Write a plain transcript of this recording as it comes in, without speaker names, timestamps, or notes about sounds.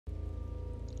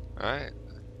Alright,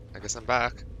 I guess I'm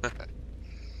back.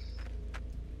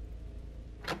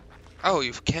 Oh,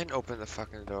 you can open the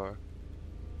fucking door.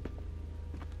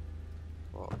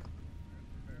 Well,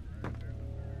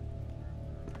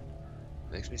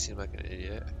 makes me seem like an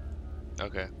idiot.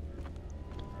 Okay.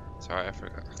 Sorry, I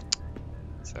forgot.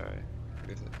 Sorry. I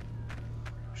guess I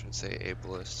shouldn't say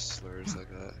ableist slurs like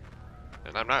that.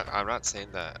 And I'm not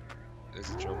saying that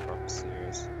as a joke, I'm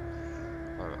serious.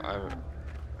 I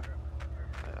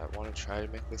want to try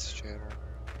to make this channel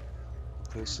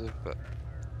inclusive, but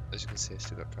as you can see, I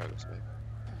still got progress made.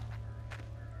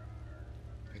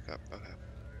 Pick up, okay.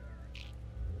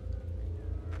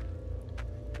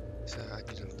 So I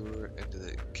need to lure it into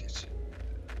the kitchen.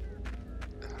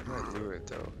 How do I lure it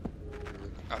though?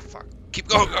 Ah, fuck. Keep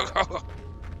going, go.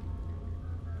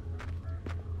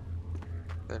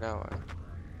 Then now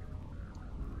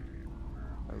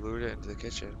I lured it into the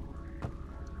kitchen.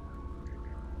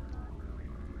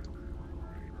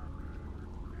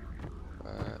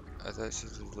 I thought it said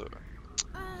to lure.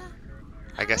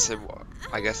 I guess it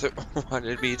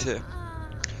wanted me to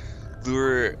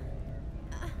lure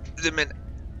them in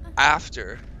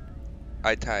after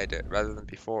I tied it rather than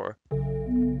before. Oh,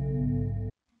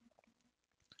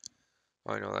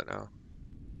 I know that now.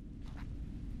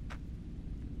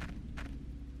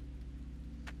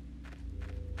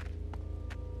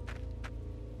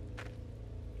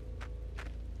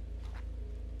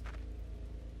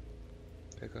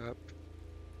 Pick up.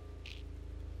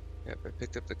 Yep, I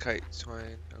picked up the kite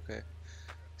twine. Okay.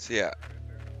 So yeah,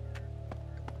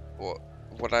 well,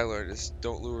 what I learned is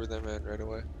don't lure them in right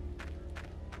away.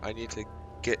 I need to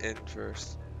get in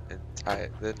first and tie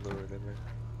it, then lure them in.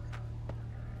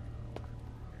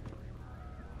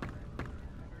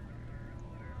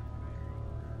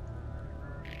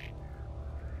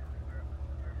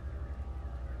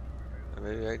 And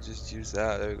maybe I just use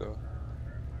that. There we go.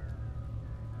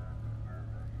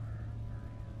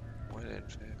 One end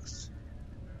fixed.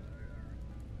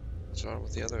 What's wrong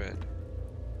with the other end?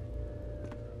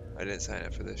 I didn't sign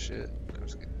up for this shit. I'm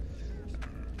just kidding.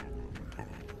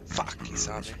 Fuck, he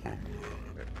saw me.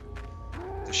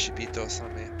 The Shibito saw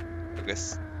me. I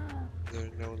guess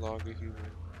they're no longer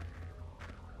human.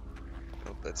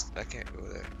 Nope, I can't go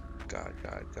there. God.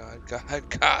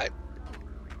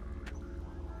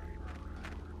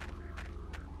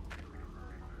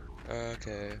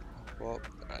 Okay, well,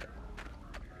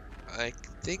 I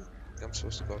think I'm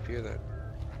supposed to go up here then.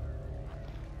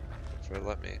 So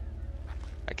let me.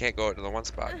 I can't go to the one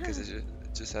spot because it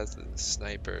just has the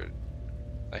sniper.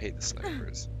 I hate the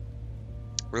snipers.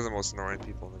 We're the most annoying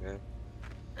people in the game.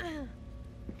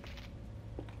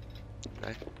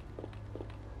 Okay.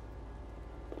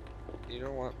 You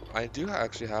know what? I do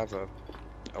actually have a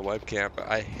webcam, but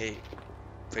I hate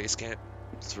face cam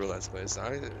through Let's Plays.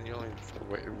 The only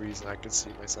reason I could see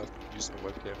myself using a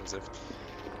webcam is if I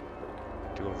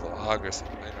do a vlog or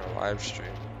something or a live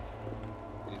stream.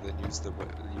 You then use the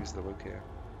webcam.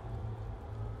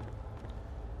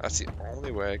 That's the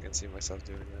only way I can see myself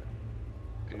doing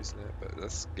that, using it. But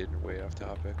that's getting way off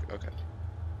topic. Okay.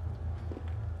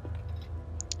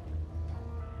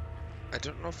 I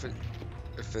don't know if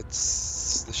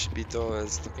it's the Shibito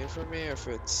is looking for me or if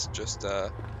it's just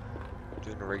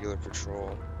doing a regular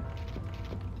patrol.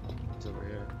 It's over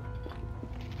here.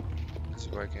 This is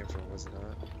where I came from, was it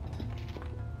not?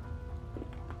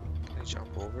 Can I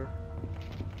jump over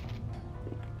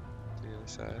to the other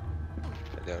side?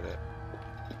 I doubt it.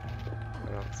 I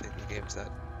don't think the game's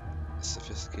that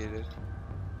sophisticated.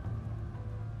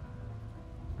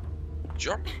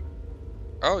 Jump!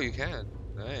 Oh, you can.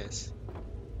 Nice.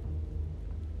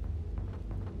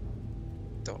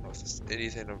 Don't know if there's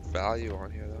anything of value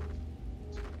on here though.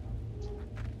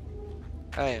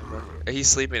 Hi, Amber. Are you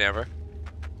sleeping, Amber?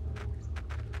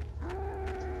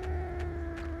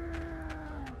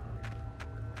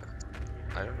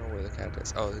 I don't know where the cat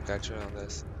is. Oh, the cat on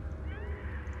this.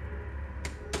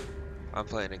 I'm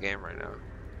playing a game right now.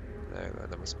 There you go,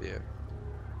 that must be it.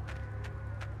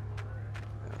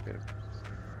 Okay,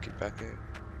 get back in.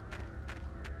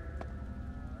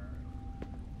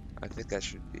 I think that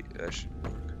should work.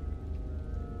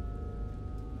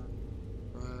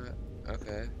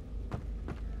 Okay.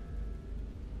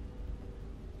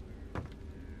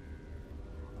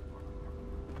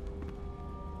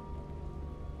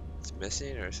 It's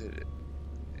missing, or is it?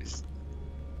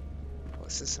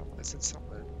 What's this? Is it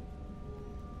something?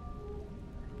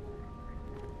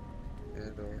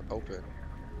 And open.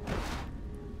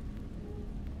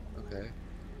 Okay.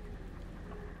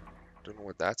 Don't know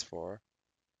what that's for.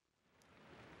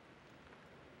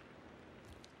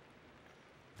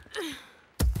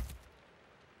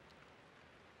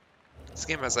 This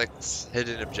game has like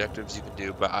hidden objectives you can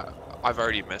do, but I've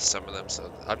already missed some of them,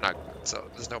 so I'm not. So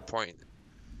there's no point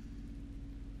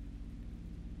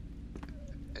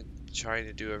in trying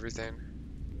to do everything.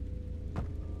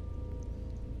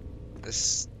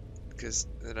 This, because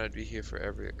then I'd be here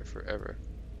forever.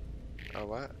 Oh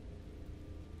what?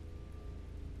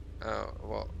 Oh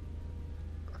well,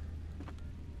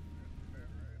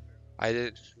 I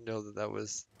didn't know that that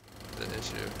was the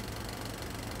issue.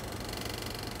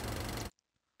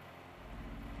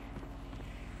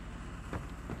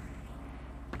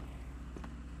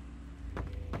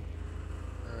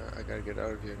 I gotta get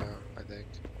out of here now, I think.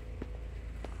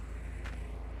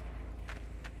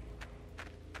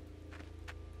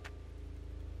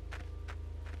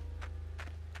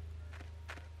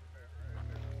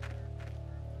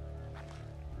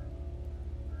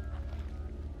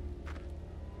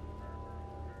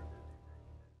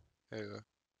 There you go.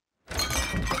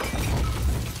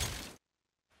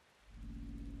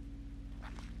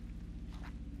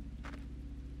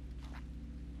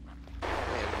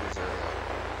 Man, who's there though?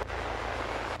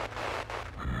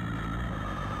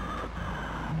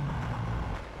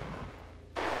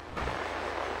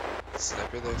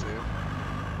 Sniper there too?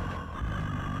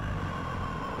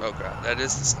 Oh god, that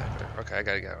is the sniper. Okay, I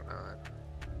gotta get out now then.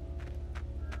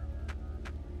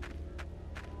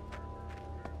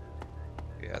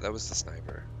 Yeah, that was the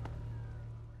sniper.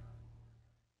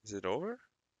 Is it over?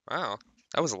 Wow.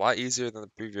 That was a lot easier than the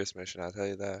previous mission, I'll tell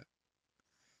you that.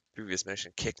 Previous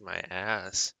mission kicked my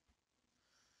ass.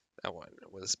 That one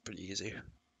was pretty easy.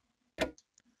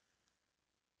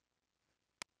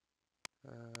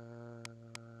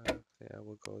 Yeah,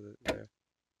 we'll go there.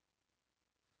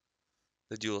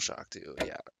 The DualShock 2,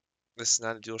 yeah. This is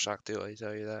not a DualShock 2, I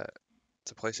tell you that.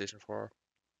 It's a PlayStation 4.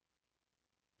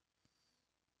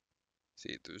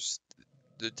 See, there's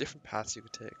the different paths you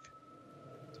could take,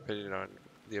 depending on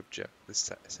the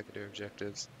secondary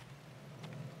objectives.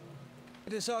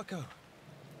 It is Arco.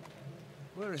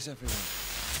 Where is everyone?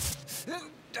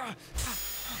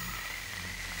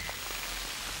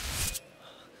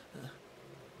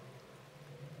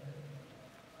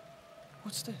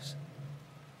 What's this?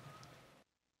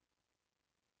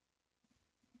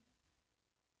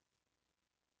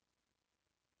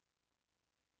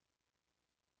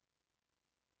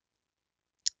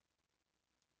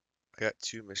 I got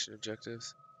 2 mission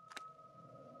objectives.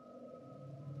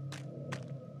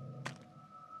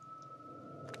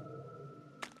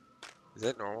 Is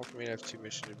that normal for me to have 2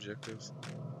 mission objectives?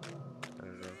 I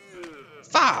don't know.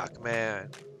 Fuck, man!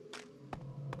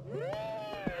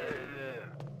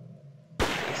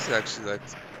 This is actually like...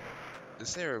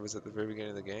 This area was at the very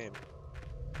beginning of the game.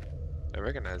 I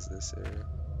recognize this area.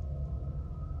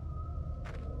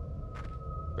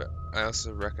 But I can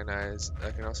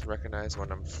also recognize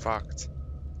when I'm fucked.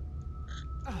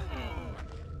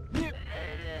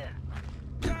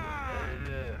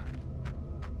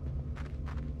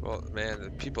 Well, man,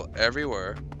 the people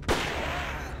everywhere.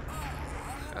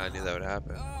 I knew that would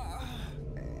happen.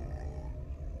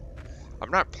 I'm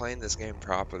not playing this game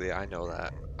properly, I know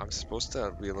that. I'm supposed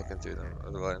to be looking through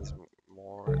the lens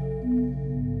more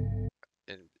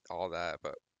and all that,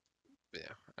 but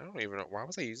yeah, I don't even know. Why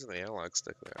was I using the analog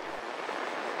stick there?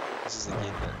 This is a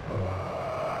game that...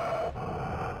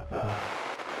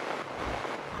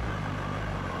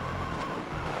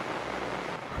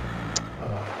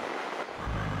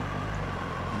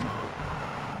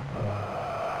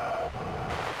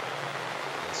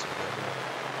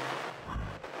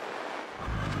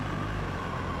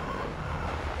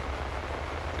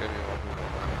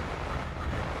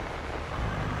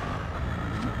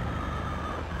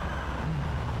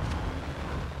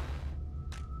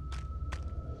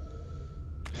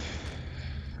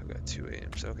 I've got 2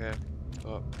 aims, okay.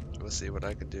 Well, let's see what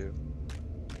I can do.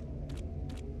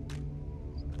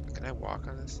 Can I walk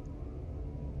on this?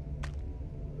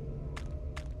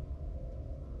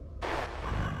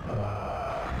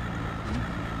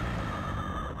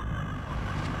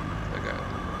 Okay.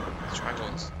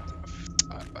 Triangles.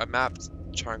 I mapped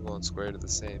triangle and square to the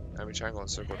same. I mean, triangle and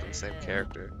circle to the same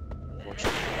character.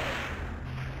 Unfortunately.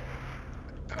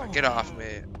 Get off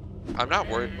me. I'm not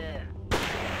worried.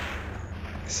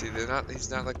 See, they're not. He's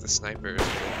not like the snipers.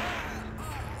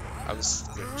 I was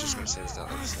just gonna say it's not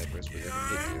like the snipers, but they can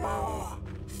hit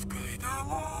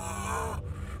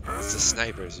you. It's the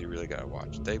snipers you really gotta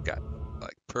watch. They've got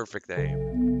like perfect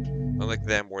aim. Unlike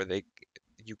them, where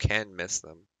you can miss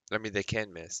them. I mean, they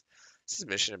can miss. This is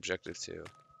mission objective 2.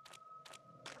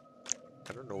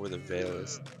 I don't know where the veil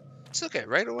is. It's okay.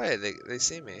 Right away, they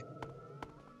see me.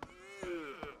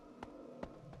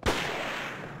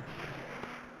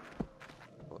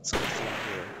 Let's go through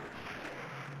here.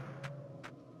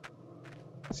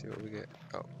 See what we get.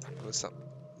 Oh, it was something.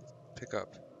 Pick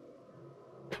up.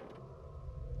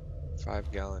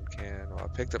 5-gallon can. Well, I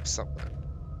picked up something.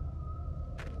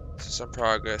 So some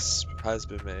progress has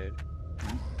been made.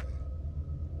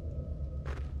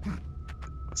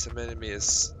 Some enemy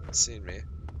has seen me.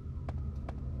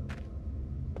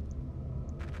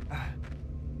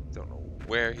 Don't know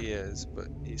where he is, but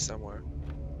he's somewhere.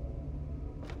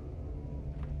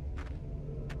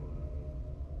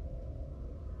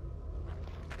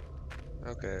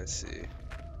 Okay, let's see.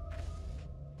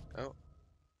 Oh,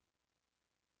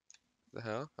 the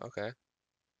hell? Okay.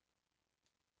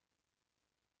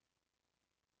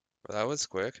 Well, that was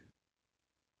quick.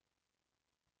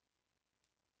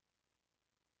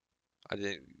 I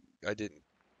didn't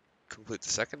complete the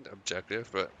second objective,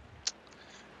 but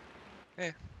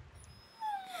hey,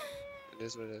 it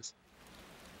is what it is.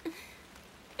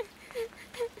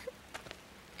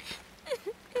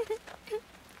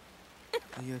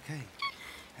 Are you okay?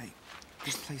 Hey,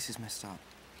 this place is messed up.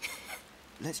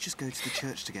 Let's just go to the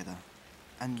church together,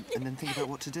 and then think about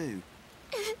what to do.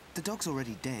 The dog's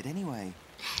already dead anyway.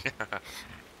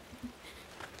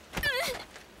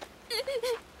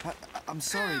 I'm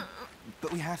sorry,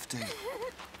 but we have to.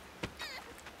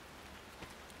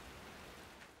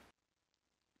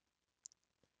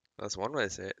 That's one way to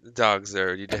say it. The dog's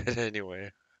already dead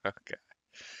anyway. Okay.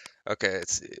 Okay,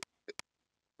 let's see.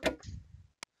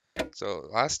 So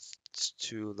last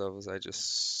two levels I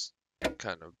just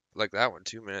kind of like that one,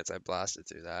 2 minutes I blasted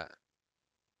through that.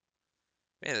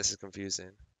 Man, this is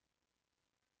confusing.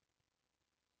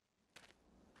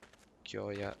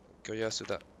 Kyoya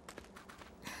Suda.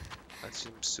 I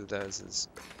assume Suda is his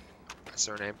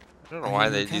surname. I don't know why Are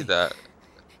you they do okay? that.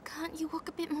 Can't you walk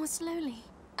a bit more slowly?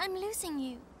 I'm losing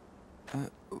you.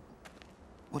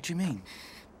 What do you mean?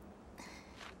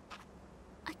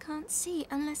 I can't see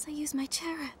unless I use my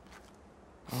chera.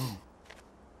 Oh.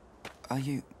 Are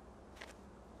you...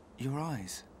 Your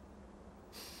eyes?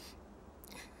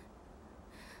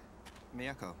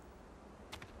 Miyako,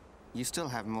 you still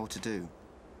have more to do.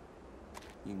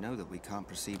 You know that we can't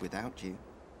proceed without you.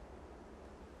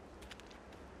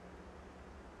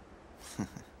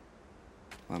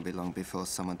 Won't be long before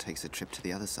someone takes a trip to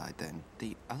the other side then.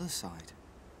 The other side?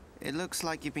 It looks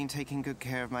like you've been taking good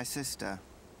care of my sister.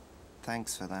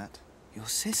 Thanks for that. Your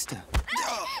sister?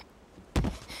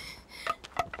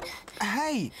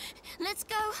 Hey! Let's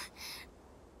go.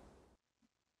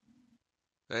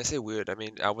 When I say weird, I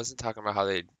mean I wasn't talking about how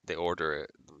they order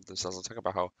it themselves. I'm talking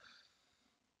about how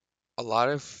a lot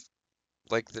of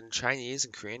like the Chinese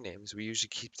and Korean names we usually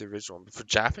keep the original, but for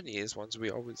Japanese ones we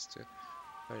always do.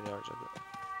 I know.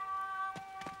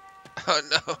 Oh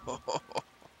no!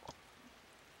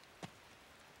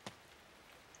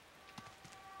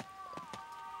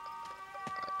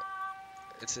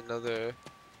 It's another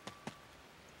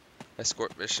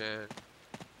escort mission.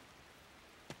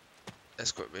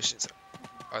 Escort missions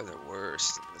are the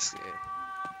worst in this game.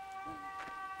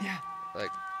 Yeah.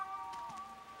 Like,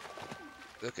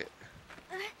 look at.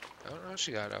 I don't know how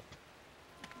she got up.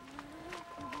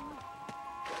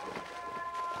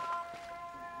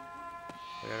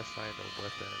 I gotta find a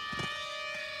weapon.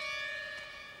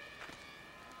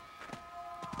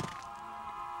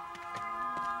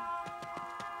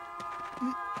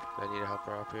 Do I need to help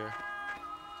her up here?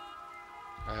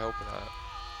 I hope not.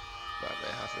 But I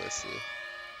may have to. Let's see.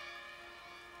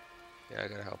 Yeah, I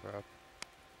gotta help her up.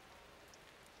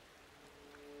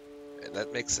 And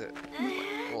that makes it.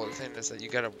 Well, the thing is that you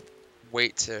gotta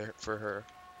wait for her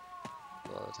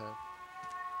a lot of the time.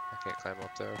 I can't climb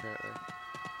up there apparently.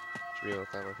 Should be able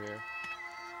to climb up here.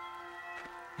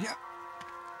 Yeah.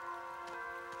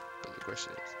 But the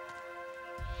question is.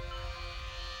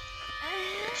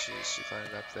 Yeah, she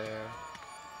climbed up there.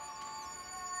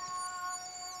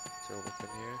 Is there a weapon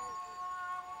here?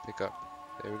 Pick up.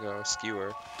 There we go.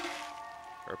 Skewer.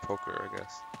 Or poker, I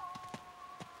guess.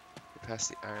 We passed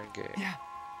the iron gate. Yeah.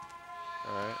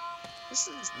 Alright. This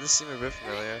seemed a bit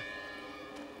familiar.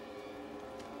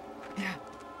 Yeah.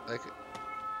 Like,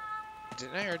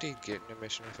 didn't I already get in a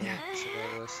mission with Yeah. her? Should I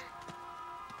know this?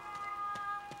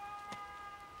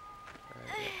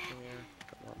 Alright, yeah, come here.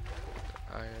 Come on.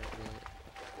 Iron gate.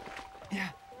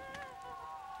 Yeah.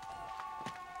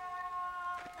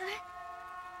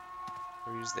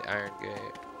 We use the iron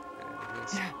gate.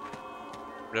 Yeah.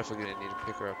 I'm definitely gonna need to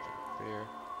pick her up here.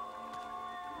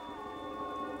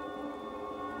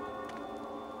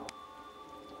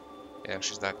 Yeah,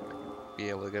 she's not gonna be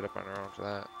able to get up on her own for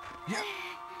that. Yeah.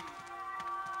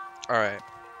 Alright.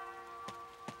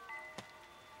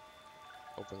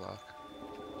 Open lock.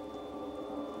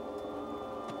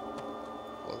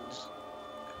 Well,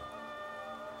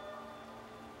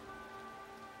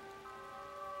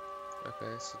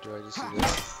 Okay, so do I just do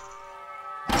this?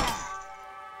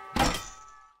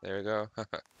 There we go.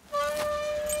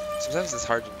 Sometimes it's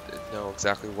hard to know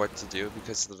exactly what to do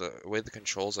because of the way the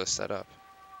controls are set up.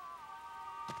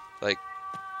 Like,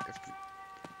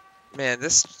 man,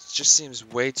 this just seems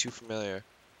way too familiar.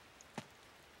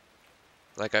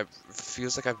 Like,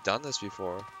 feels like I've done this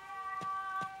before.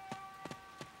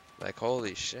 Like,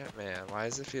 holy shit, man. Why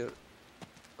does it feel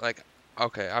like,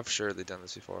 okay, I've surely done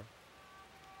this before.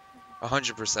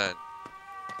 100%.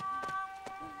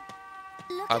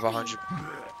 Look I've at me.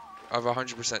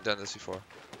 100% done this before.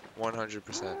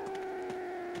 100%.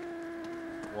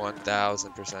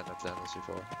 1000% I've done this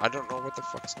before. I don't know what the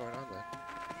fuck's going on then.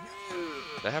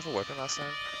 Did I have a weapon last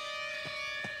time?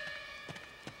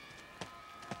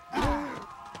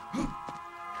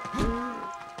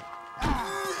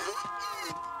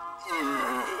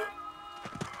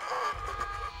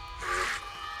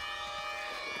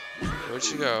 Where'd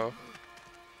she go?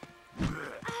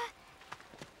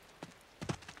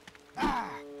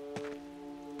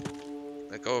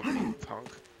 Let go of me, punk.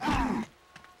 Come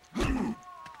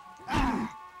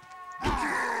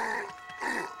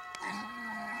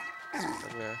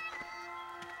here.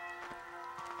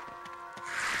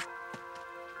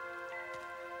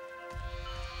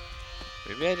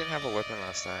 Maybe I didn't have a weapon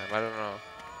last time. I don't know.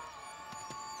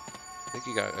 I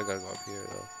think I gotta go up here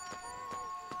though.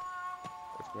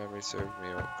 If memory served me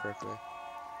correctly.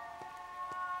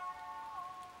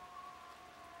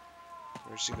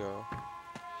 Where'd she go?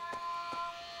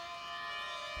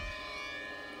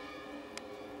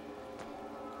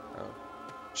 Oh,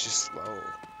 she's slow.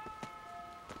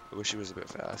 I wish she was a bit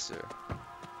faster. I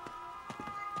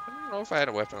don't know if I had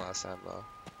a weapon last time though.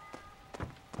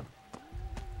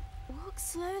 Walk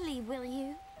slowly, will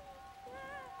you?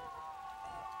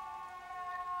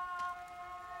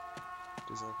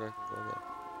 Doesn't look like I can go there.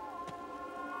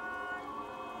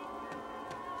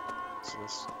 So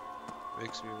this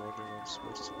makes me wonder where I'm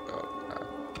supposed to go.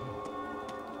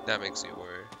 Oh, that makes me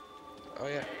worry. Oh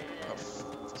yeah. Oh,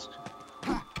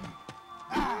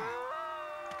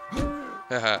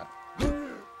 haha.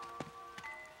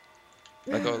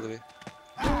 Let go, Louis.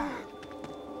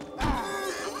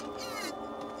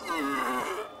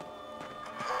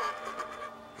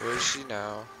 Where is she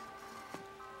now?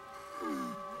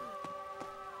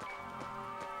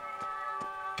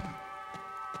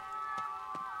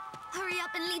 Hurry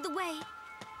up and lead the way.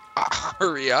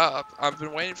 Hurry up! I've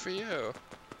been waiting for you.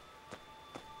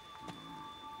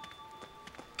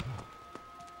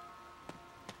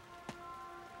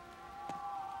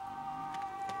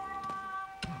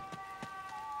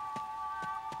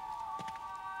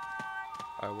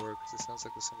 I work, 'cause it sounds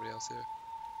like there's somebody else here.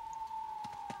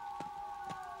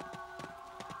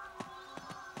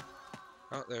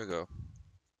 Oh, there we go.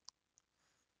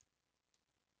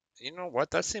 You know what?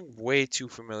 That seemed way too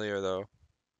familiar, though.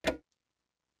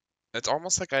 It's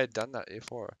almost like I had done that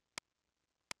before.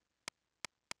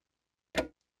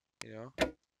 You know?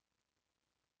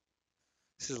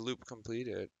 This is loop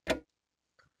completed.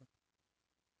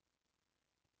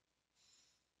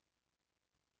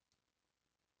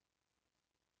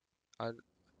 I'm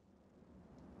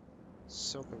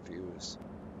so confused.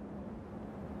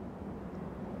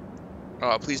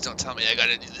 Oh, please don't tell me I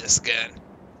gotta do this again.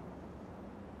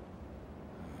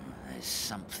 There's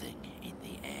something in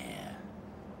the air.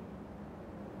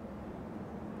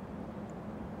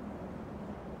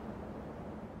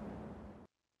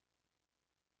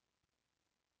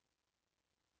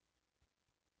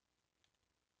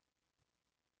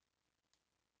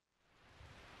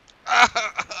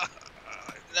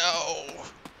 No!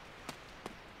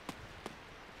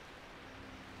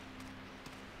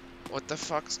 What the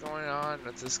fuck's going on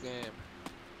with this game?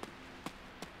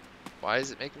 Why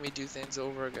is it making me do things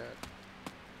over again?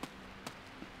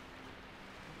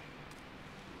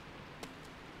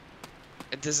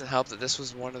 It doesn't help that this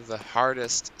was one of the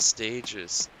hardest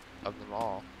stages of them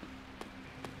all.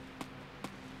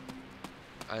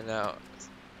 I know.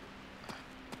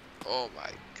 Oh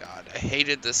my god, I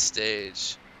hated this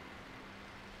stage.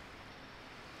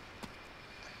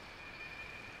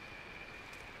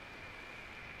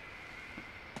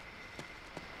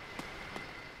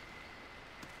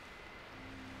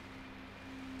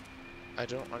 I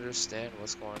don't understand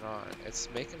what's going on. It's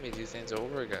making me do things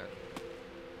over again.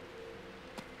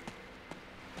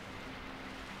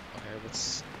 Okay,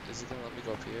 is it gonna let me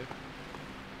go up here?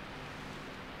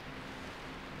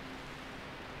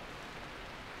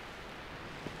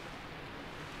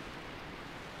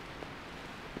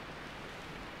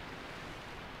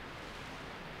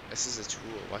 This is a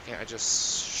tool. Why can't I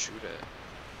just shoot it?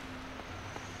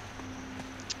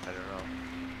 I don't know.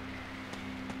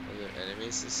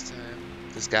 enemies this time?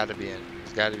 There's gotta be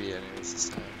enemies this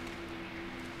time.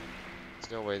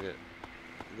 There's no way that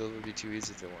those would be too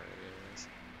easy if there weren't any enemies.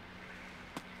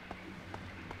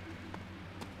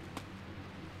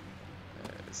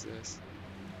 Is this?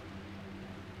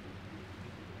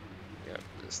 Yep,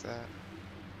 just that.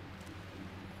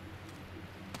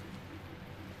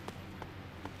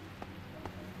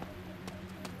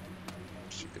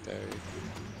 Sugar Diary.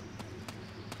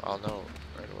 I'll know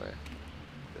right away.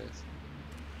 This.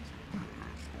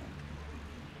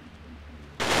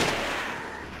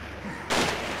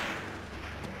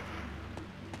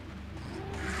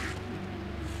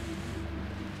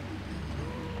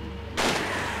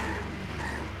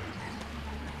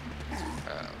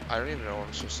 I don't even know what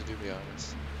I'm supposed to do, to be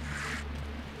honest.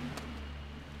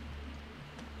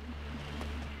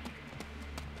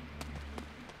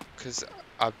 Because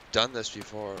I've done this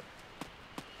before,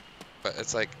 but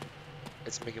it's like,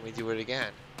 it's making me do it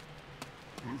again.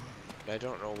 And I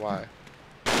don't know why.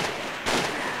 But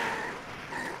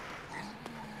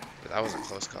that was a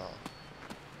close call.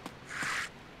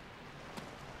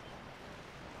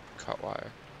 Cut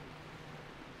wire.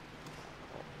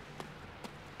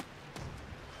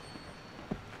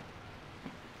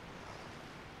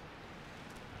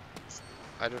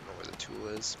 I don't know where the tool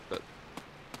is, but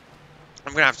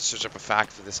I'm gonna have to search up a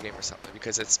fact for this game or something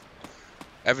because it's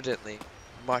evidently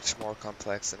much more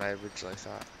complex than I originally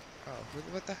thought. Oh,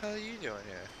 what the hell are you doing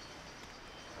here?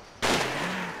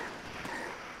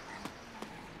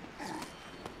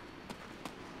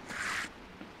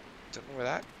 Don't know where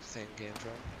that thing came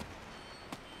from.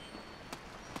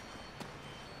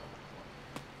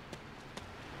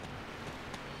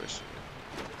 Push it.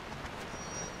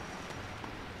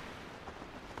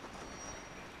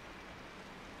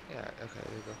 Yeah, okay,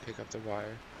 there you go. Pick up the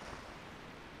wire.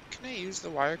 Can I use the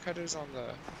wire cutters on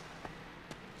the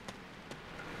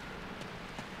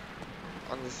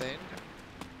thing?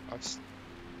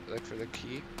 Like for the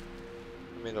key?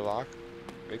 I mean the lock?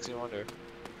 Makes me wonder.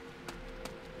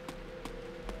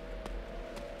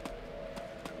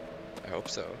 I hope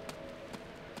so.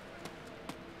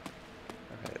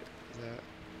 Okay, is that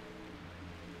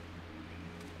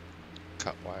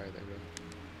cut wire, there we go.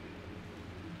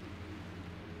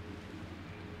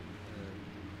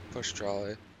 Push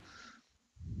trolley.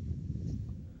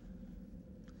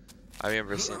 I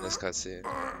remember seeing this cutscene.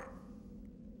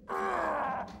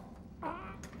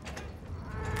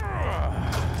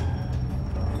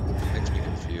 Makes me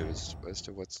confused as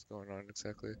to what's going on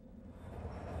exactly.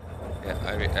 Yeah,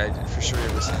 I mean, I for sure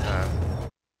remember seeing that.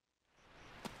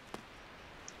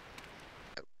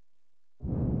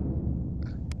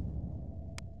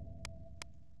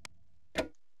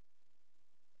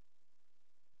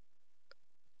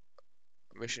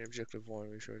 Mission objective 1,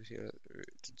 we showed here.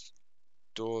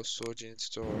 Door, Sojin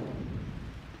store.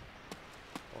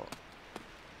 Oh,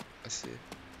 I see.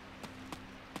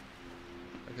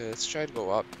 Okay, let's try to go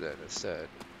up then instead.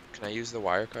 Can I use the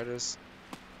wire cutters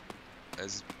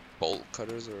as bolt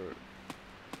cutters or?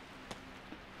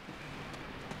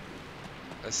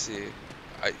 Let's see.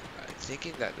 I'm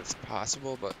thinking that that's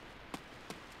possible, but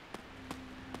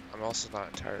I'm also not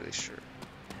entirely sure.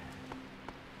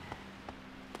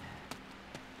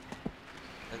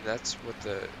 And that's what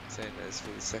the thing is for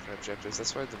the second objectives.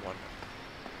 That's why the one.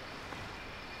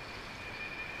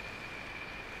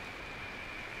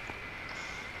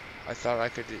 I thought I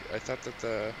could. I thought that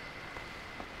the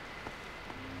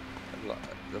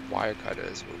wire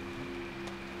cutters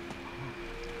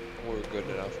were good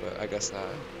enough, but I guess not.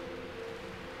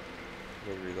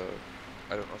 We'll reload.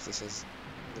 I don't know if this is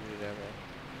limited ammo.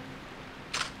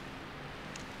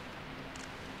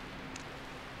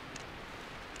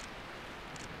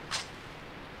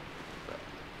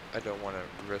 I don't want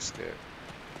to risk it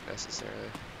necessarily.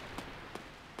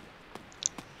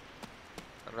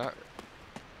 I'm not.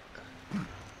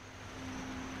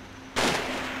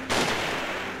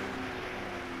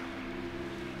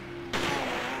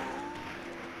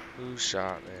 Who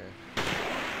shot me?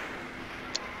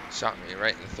 Shot me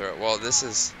right in the throat. Well, this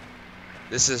is.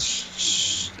 It's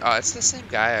the same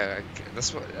guy.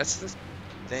 That's the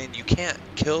thing. You can't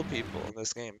kill people in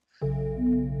this game,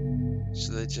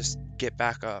 so they just get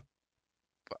back up.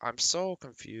 But I'm so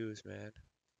confused, man.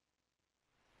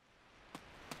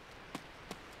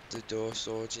 The door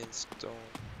Sojin stone.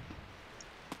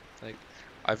 Like,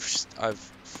 I've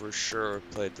for sure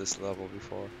played this level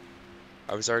before.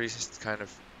 I was already just kind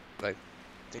of like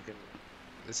thinking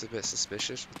this is a bit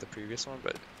suspicious with the previous one,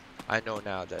 but I know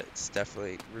now that it's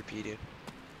definitely repeated.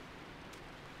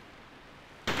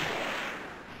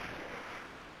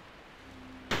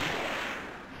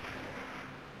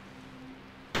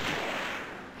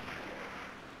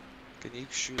 Can you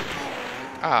shoot?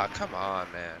 Ah, come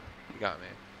on, man. You got me.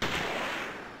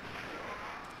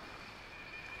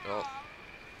 Well,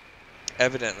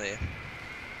 evidently,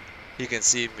 he can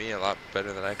see me a lot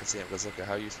better than I can see him, because look at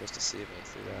how you're supposed to see me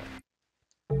through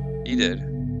that. He did.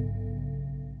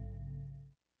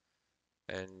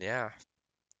 And yeah,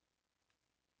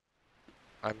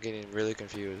 I'm getting really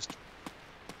confused.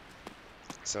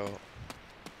 So,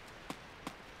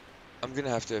 I'm gonna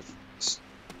have to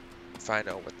find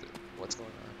out what's going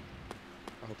on.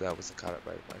 I hope that wasn't caught up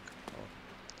by the mic. Oh,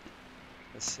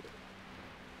 let's see.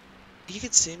 He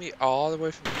can see me all the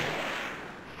way from here.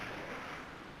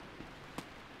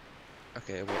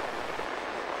 Okay, well,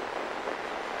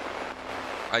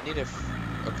 I need a.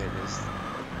 Okay,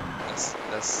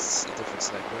 that's a different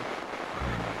sniper.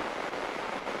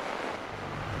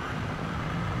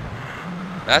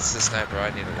 That's the sniper I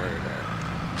need to worry about.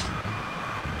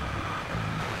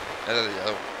 I know the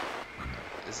other one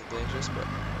isn't dangerous, but.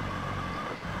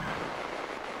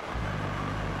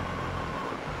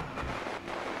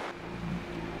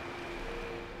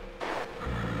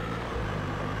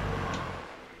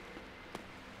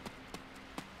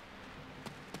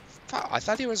 I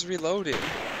thought he was reloading.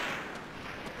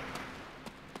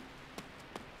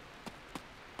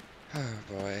 Oh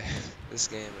boy, this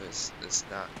game is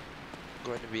not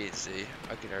going to be easy.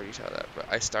 I can already tell that.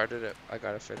 But I started it. I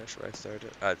gotta finish where I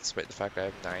started. Despite the fact I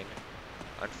have 9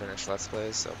 unfinished Let's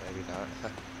Plays, so maybe not.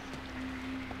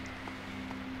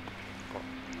 Cool.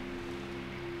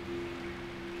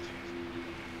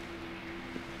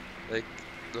 Like,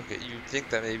 look at you think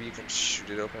that maybe you can shoot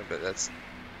it open, but it's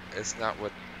not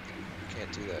what. You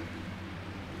can't do that.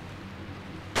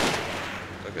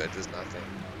 Look, it does nothing.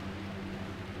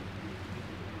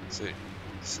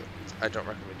 So I don't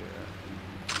recommend doing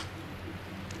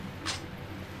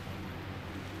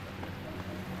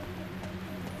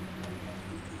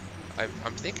that.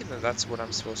 I'm thinking that that's what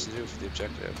I'm supposed to do for the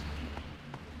objective.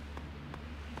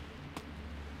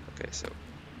 Okay, so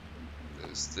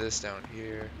there's this down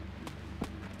here.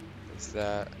 There's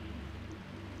that.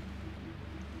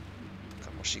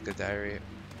 Kamoshika Diary.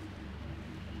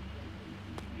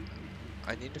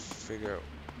 I need to figure out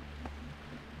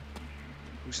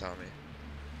who saw me.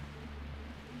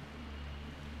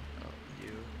 Oh,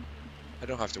 you. I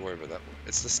don't have to worry about that.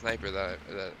 It's the sniper that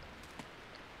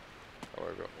I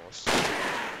worry about most.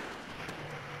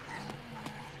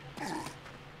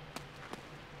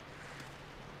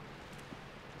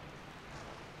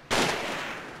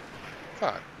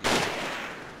 Fuck.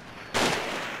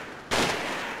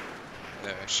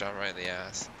 There, I shot him right in the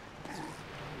ass.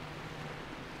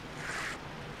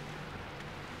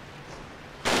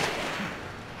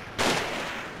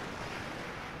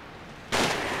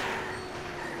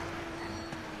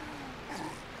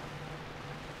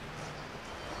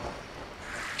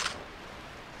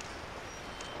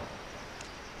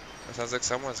 It sounds like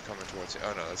someone's coming towards you.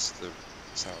 Oh no, that's the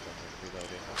sound of them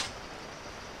reloading.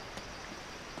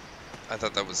 I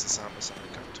thought that was the sound of someone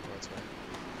coming towards me.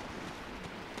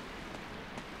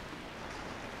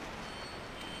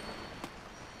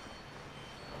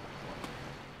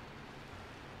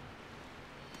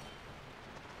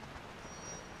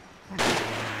 No,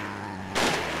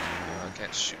 I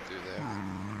can't shoot through there.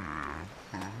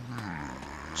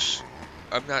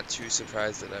 I'm not too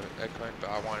surprised that I couldn't, but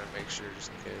I wanted to make sure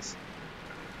just in case.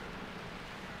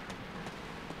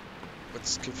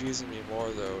 What's confusing me more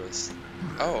though is,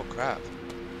 oh crap.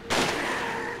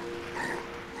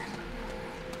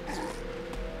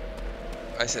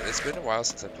 I said it's been a while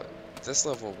since I played. This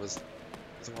level was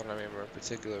the one I remember in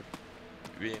particular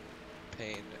being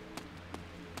pain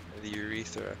in the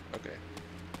urethra. Okay.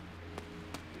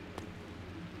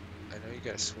 I know you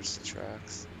gotta switch the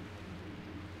tracks.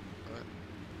 What?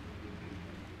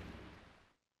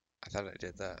 I thought I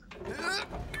did that.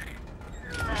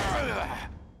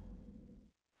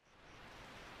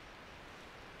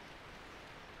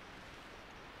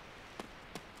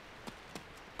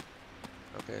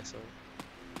 Okay, so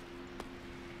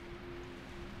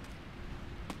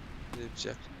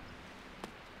the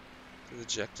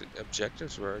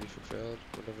objectives were already fulfilled,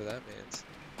 whatever that means.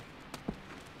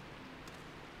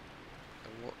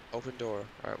 Open door.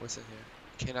 Alright, what's in here?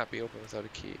 Cannot be opened without a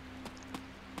key.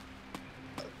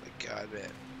 Oh my god,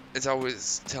 man. It's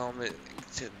always telling me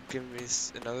to give me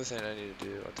another thing I need to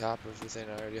do on top of the thing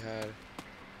I already had.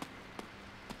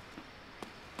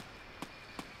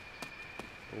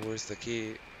 Where's the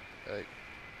key? Like,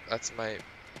 that's my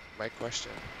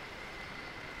question.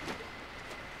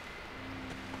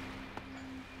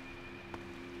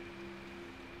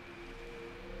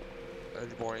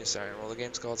 The warning siren. Well, the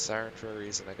game's called Siren for a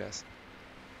reason, I guess.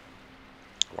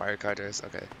 Wire cutters.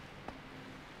 Okay.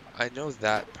 I know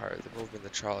that part, the movement, the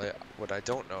trolley. What I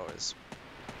don't know is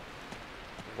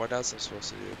what else I'm supposed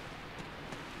to do.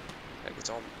 Like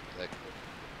it's all like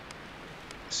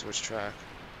switch track.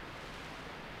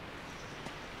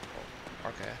 Oh,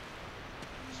 okay.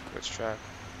 Switch track.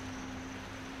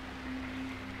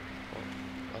 Oh,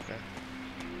 okay.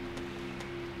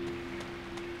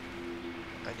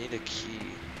 I need a key.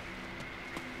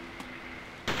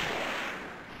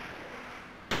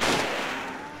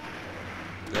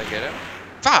 Did I get him?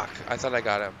 Fuck! I thought I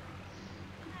got him.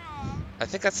 I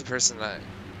think that's the person that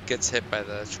gets hit by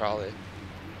the trolley.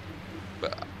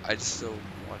 But I just still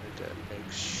wanted to make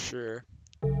sure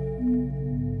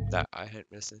that I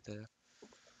hadn't missed anything.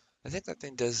 I think that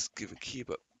thing does give a key,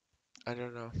 but I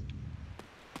don't know.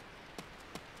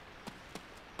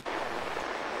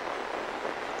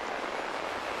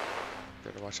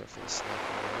 Better watch out for the sniper.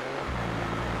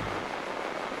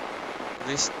 At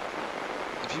least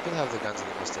the people that have the guns are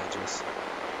the most dangerous.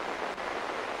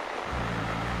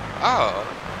 Oh!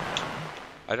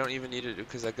 I don't even need it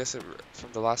because I guess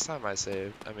from the last time I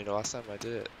saved, I mean the last time I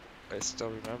did it, it still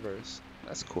remembers.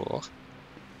 That's cool.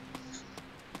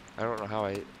 I don't know how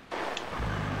I... Okay,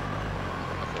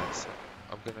 so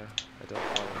I don't want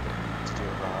to do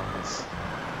it wrong. It's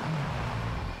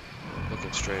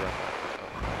looking straight up.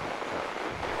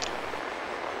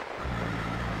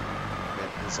 Man,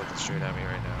 he's looking straight at me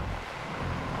right now.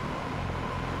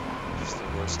 Just the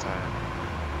worst time.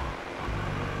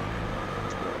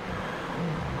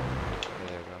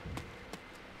 There we go.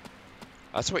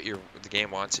 That's what the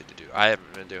game wants you to do. I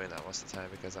haven't been doing that most of the time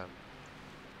because I'm,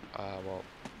 well,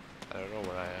 I don't know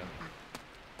what I am.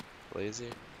 Lazy?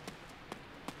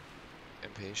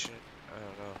 Impatient? I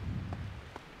don't know.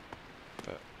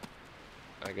 But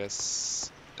I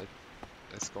guess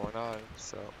it's going on,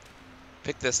 so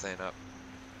pick this thing up.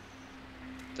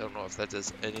 Don't know if that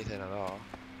does anything at all.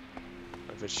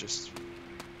 Or if it's just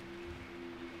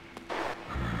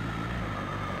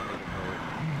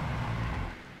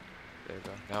there we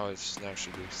go. Now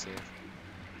should be safe.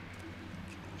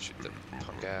 Shoot the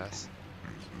punk ass.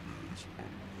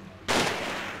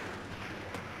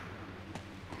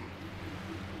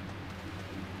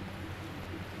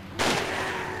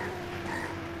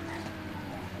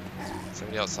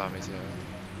 Somebody else saw me too.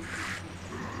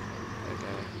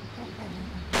 Okay.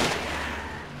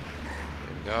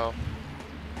 There we go.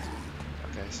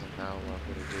 Okay, so now what I'm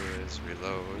gonna do is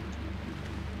reload.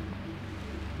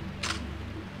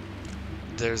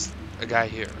 There's a guy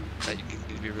here that you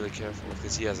need to be really careful with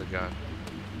because he has a gun.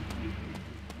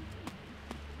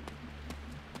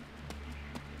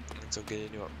 And so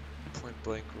getting you at point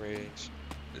blank range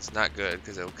is not good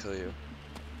because it'll kill you.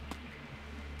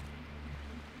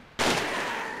 There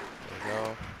we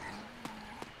go.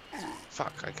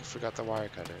 Fuck, I forgot the wire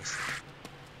cutters.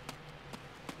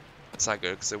 It's not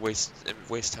good because it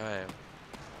wastes time.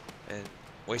 And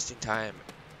wasting time,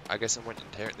 I guess it wouldn't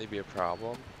inherently be a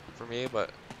problem for me, but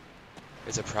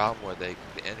it's a problem where the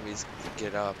enemies can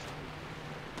get up.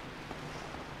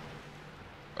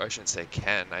 Or I shouldn't say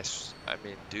can, I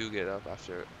mean do get up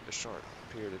after a short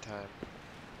period of time.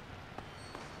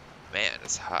 Man,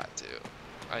 it's hot too.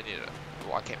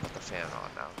 Well, I can't put the fan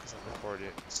on now because I'm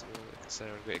recording, so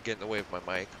I'm gonna get in the way of my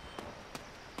mic.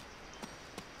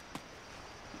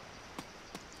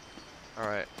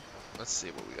 Alright, let's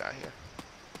see what we got here.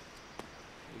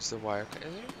 Use the wire. Is there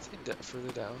anything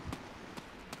further down?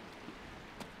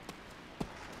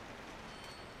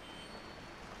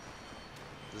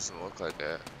 Doesn't look like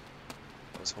it.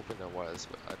 I was hoping there was,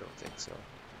 but I don't think so.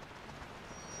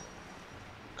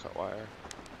 Cut wire.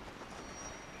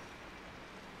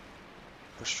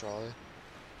 Push trolley.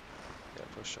 Yeah,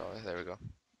 push trolley. There we go.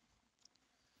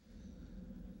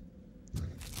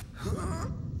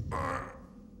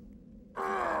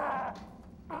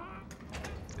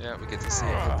 Yeah, we get to see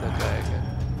that guy again.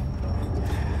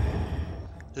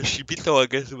 The Shibito, I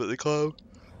guess, is what they call him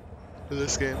in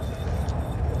this game.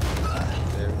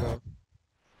 There we go.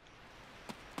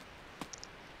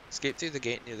 Escape through the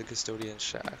gate near the custodian's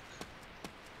shack.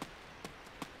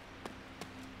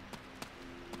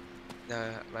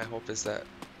 Nah, my hope is that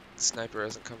the sniper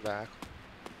doesn't come back.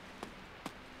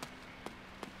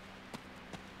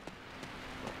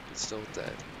 Oh, he's still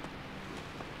dead.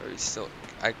 Or he's still,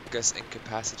 I guess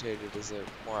incapacitated is a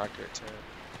more accurate term.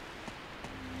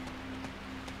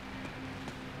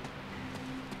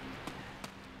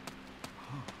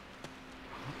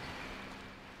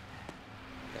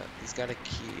 Yeah, he's got a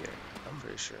key here, I'm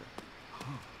pretty sure.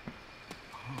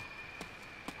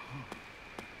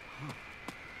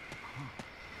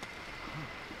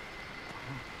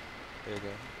 There you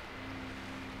go.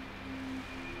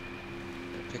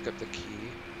 And pick up the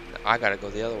key. I gotta go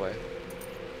the other way.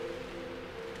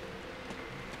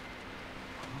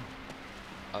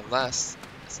 Unless...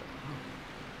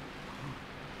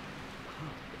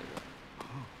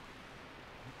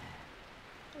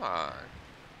 Come on.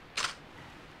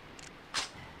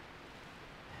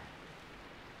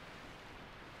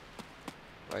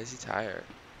 Why is he tired?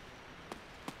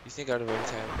 You think out of every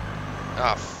time?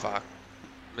 Oh, fuck.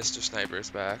 Mr. Sniper's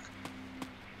back.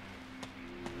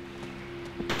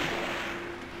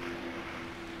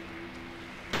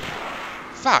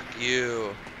 Fuck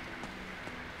you.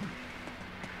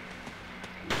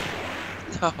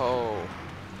 No.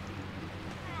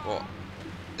 Well,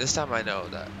 this time I know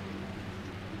that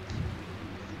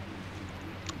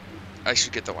I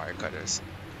should get the wire cutters.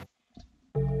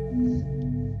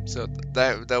 So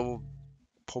that will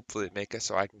hopefully make it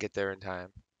so I can get there in time.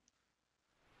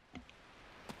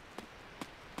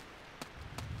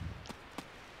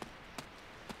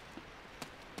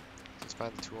 Let's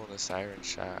find the tool in the Siren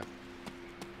shaft.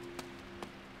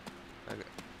 Okay.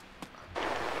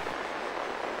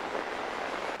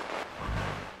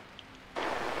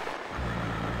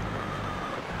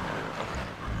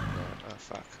 Oh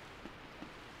fuck.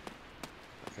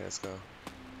 Okay, let's go.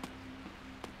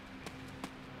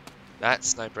 That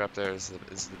sniper up there is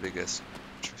the biggest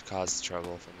cause of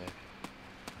trouble for me.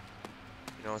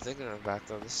 You know, thinking of back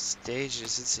though, this stage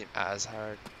doesn't seem as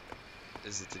hard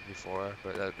as it did before,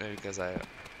 but that maybe because I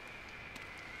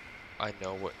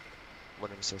know what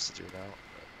I'm supposed to do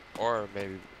now, or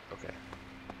maybe okay,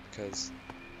 because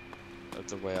of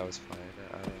the way I was playing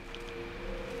it. I don't know.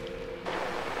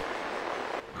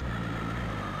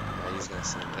 Yeah, he's gonna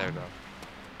see me. There we go.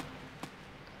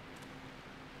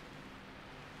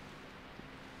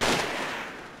 There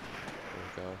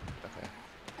we go. Okay.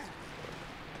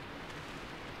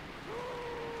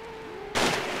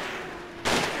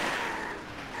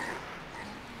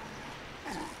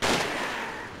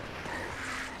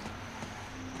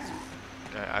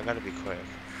 I gotta be quick.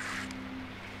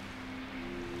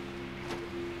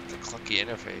 The clunky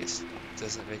interface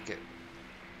doesn't make it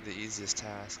the easiest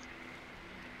task.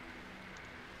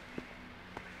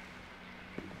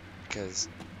 Because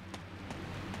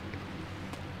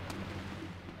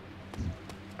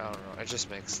I don't know, it just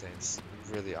makes things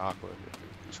really awkward with the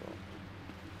control.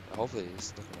 Hopefully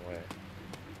he's looking away.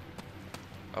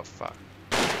 Oh fuck.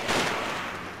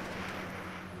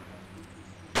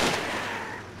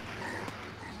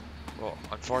 Well,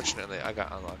 unfortunately, I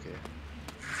got unlucky.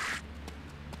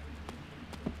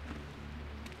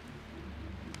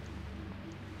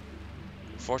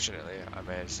 Fortunately, I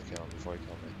managed to kill him before he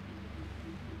killed me.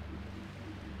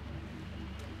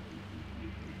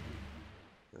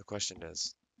 The question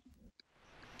is,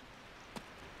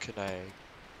 can I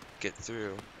get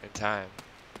through in time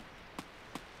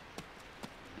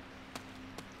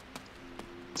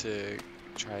to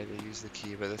try to use the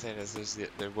key? But the thing is,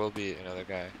 there will be another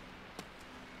guy.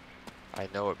 I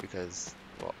know it because,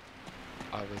 well,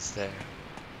 I was there.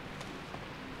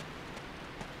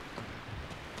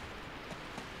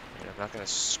 And I'm not gonna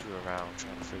screw around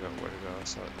trying to figure out where to go,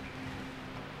 so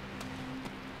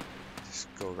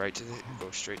just go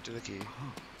straight to the key.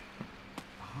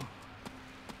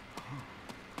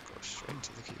 Go straight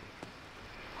to the key.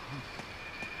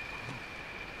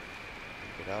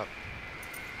 Pick it up.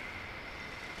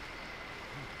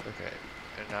 Okay,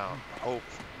 and now hope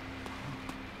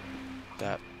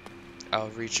that I'll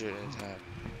reach it in time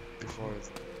before.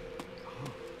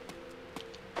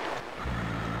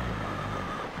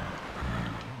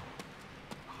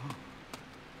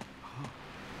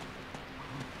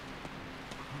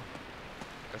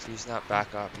 If he's not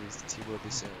back up, he will be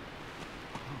soon.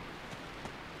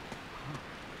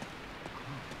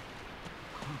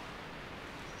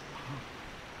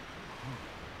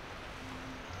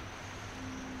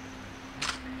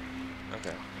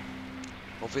 Okay.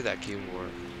 Hopefully that key will work.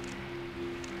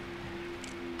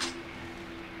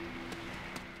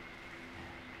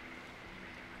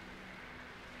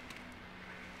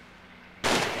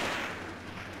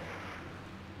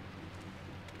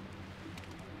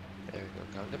 There we go.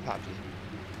 Come to Poppy.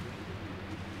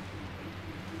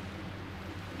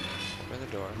 Open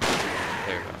the door.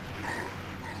 There we go.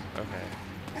 Okay.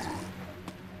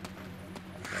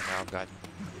 Okay, now I've got...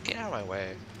 Get out of my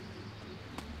way.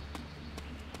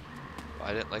 Well,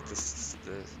 I didn't like the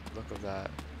look of that.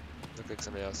 Looked like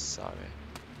somebody else saw me.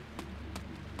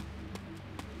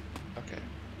 Okay.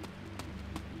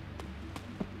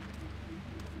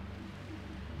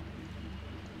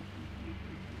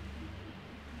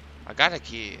 I got a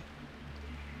key.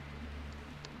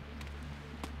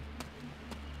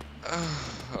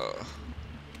 Oh.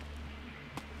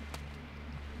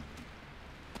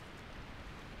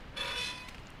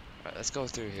 Let's go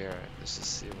through here. Let's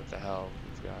just see what the hell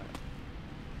we've got.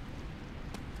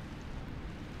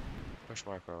 Push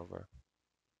marker over.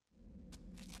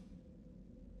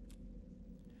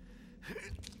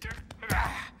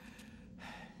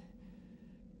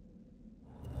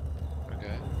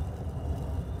 Okay.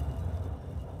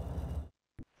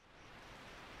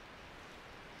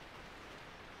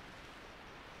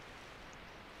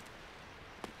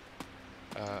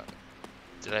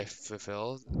 Did I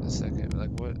fulfill the second? Like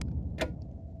what?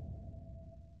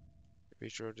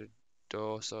 Reach road to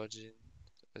Do Sojin.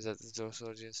 Is that the Do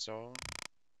Sojin stone?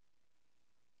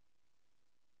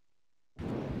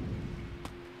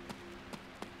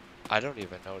 I don't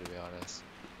even know, to be honest.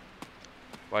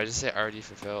 Why does it say already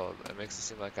fulfilled? It makes it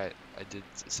seem like I did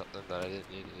something that I didn't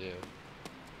need to do.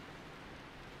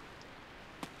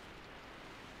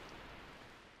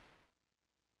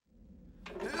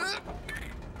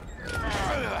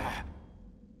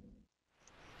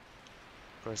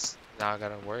 Of course, now I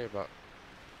gotta worry about...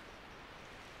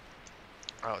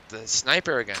 Oh, the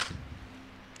sniper again.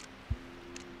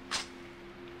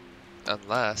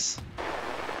 Unless...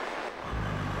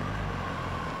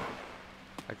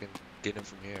 I can get him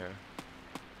from here.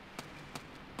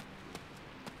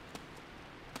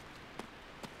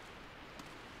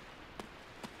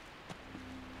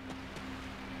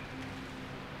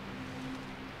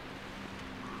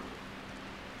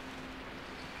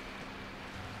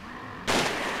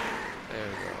 There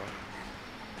we go.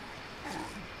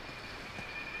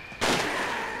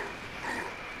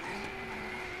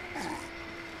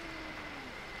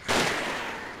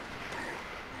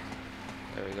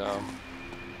 There we go.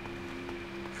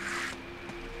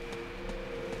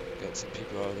 Get some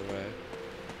people out of the way.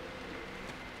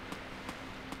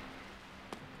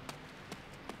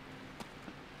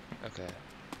 Okay.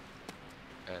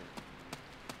 And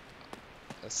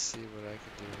let's see what I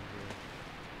can do here.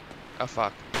 Oh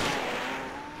fuck.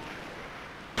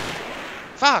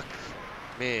 Fuck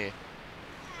me.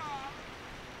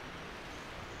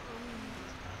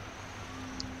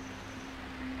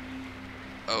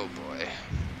 Oh boy.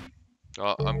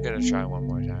 Well, I'm gonna try one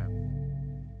more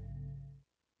time.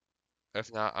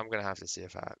 If not, I'm gonna have to see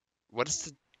if I... What is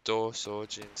the Do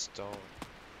Sojin stone?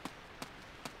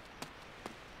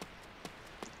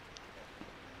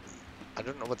 I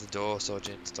don't know what the Do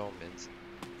Sojin stone means.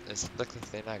 It's like the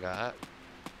thing I got.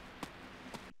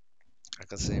 I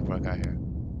can see what I got here.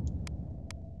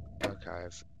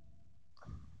 Archive.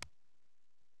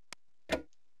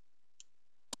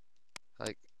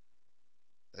 Like,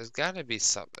 there's gotta be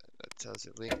something that tells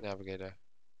you link navigator.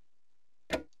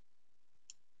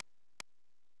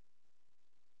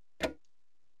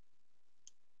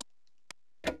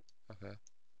 Okay.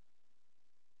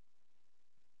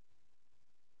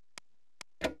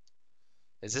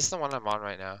 Is this the one I'm on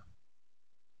right now?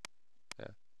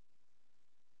 Yeah.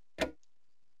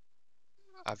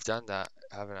 I've done that,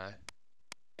 haven't I?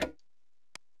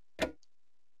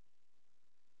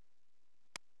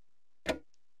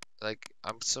 Like,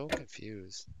 I'm so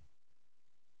confused.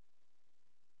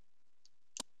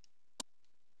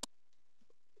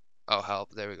 Oh,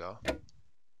 help. There we go.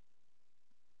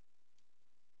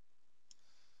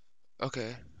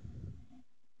 Okay.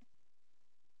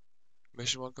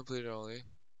 Mission 1 completed only.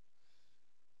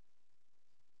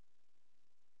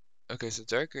 Okay, so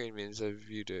dark green means I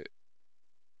viewed it.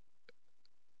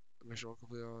 Mission 1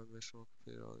 completed only. Mission 1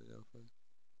 completed only. Okay.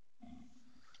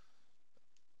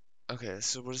 Okay,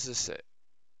 so what does this say?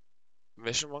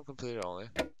 Mission 1 completed only.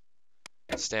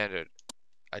 Standard.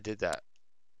 I did that.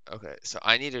 Okay, so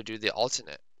I need to do the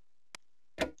alternate.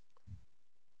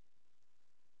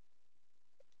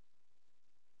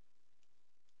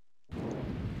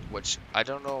 Which, I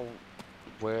don't know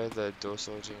where the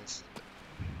Dosojins...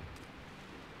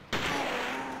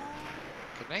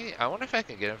 Can I wonder if I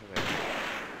can get him from here.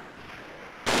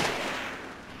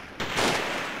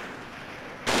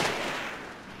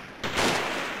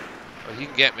 Well, he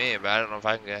can get me, but I don't know if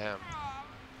I can get him.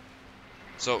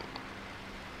 So,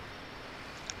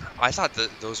 I thought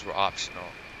that those were optional.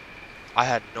 I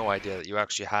had no idea that you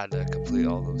actually had to complete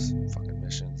all those fucking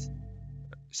missions.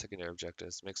 Secondary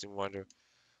objectives. Makes me wonder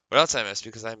what else I missed,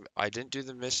 because I didn't do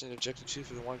the mission objective 2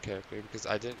 for the one character because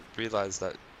I didn't realize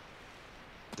that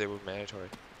they were mandatory.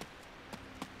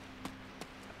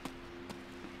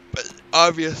 But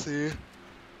obviously,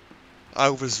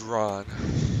 I was wrong.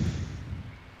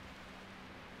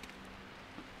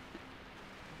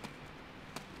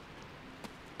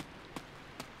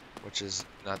 Which is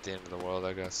not the end of the world,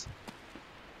 I guess.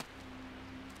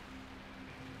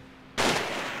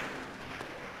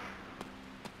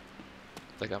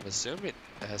 Like, I'm assuming it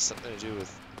has something to do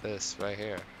with this right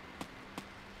here.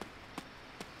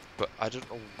 but I don't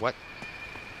know what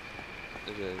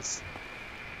it is.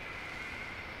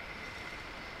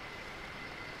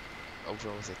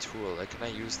 Open with a tool. Like, can I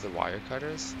use the wire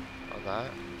cutters on that?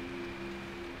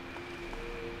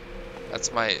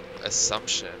 That's my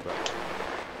assumption, but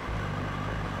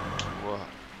whoa.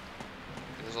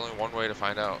 There's only one way to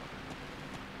find out.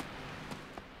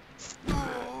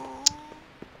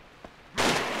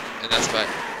 And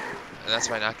that's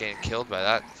by not getting killed by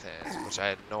that thing, which I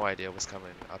had no idea was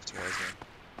coming up towards me.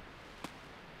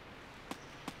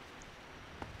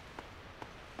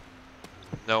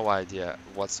 No idea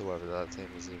whatsoever that thing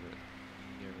was even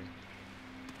near me.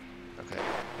 Okay.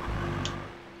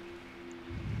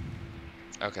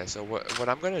 Okay, so what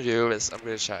I'm gonna do is I'm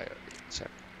gonna check,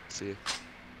 see if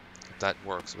that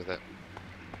works with it.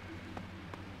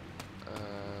 What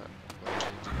do I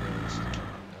need to do is-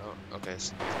 no, okay,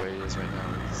 so the way it is right now,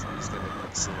 he's gonna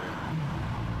see me.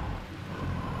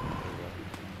 There we go.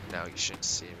 Now you shouldn't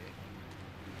see me.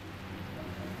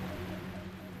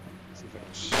 See if I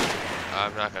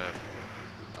can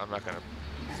I'm not gonna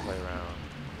play around.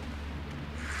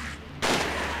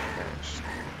 Okay,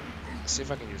 see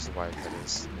if I can use the wire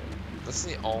cutters. That's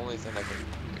the only thing I can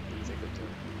think of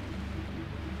doing.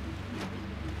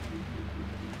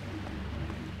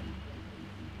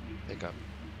 Pick up.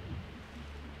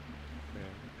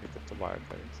 Yeah, pick up the wire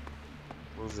cutters.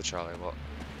 Move the trolley. Well,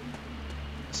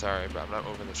 sorry, but I'm not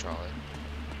moving the trolley.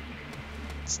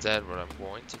 Instead, what I'm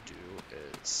going to do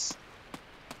is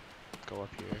go up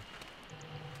here.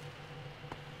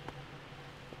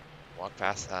 Walk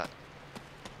past that.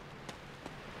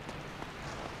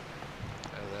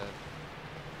 And then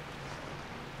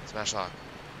smash lock.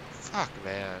 Fuck,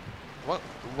 man.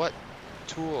 What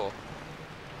tool?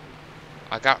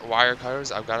 I got wire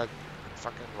cutters. I've got a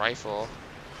fucking rifle.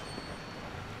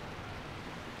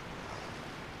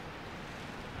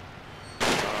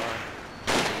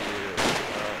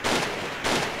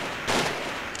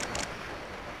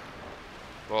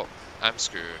 Well, I'm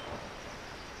screwed.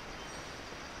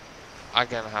 I'm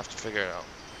gonna have to figure it out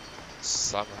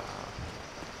somehow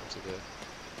what to do.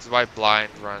 This is why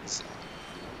blind runs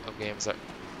of games that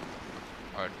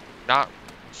are not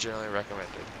generally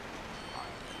recommended.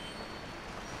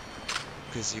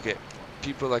 Because you get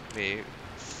people like me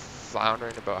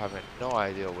floundering about having no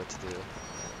idea what to do.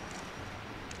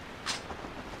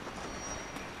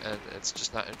 And it's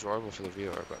just not enjoyable for the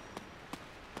viewer, but...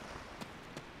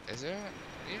 Is there...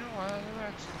 You know what, I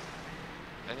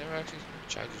never actually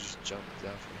tried to just jump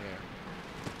down from here.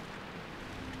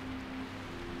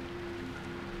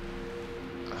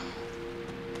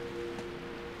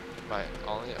 My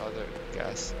only other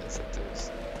guess is that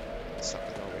there's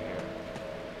something over here.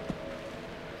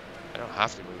 I don't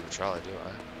have to move the trolley, do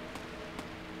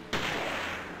I?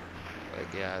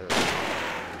 Like, yeah.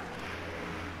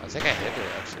 I think I hit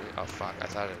it, actually. Oh, fuck. I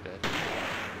thought I did.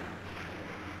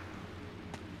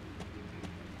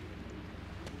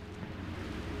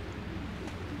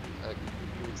 Like,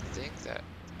 you would think that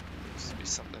there's be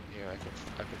something here I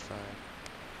could find.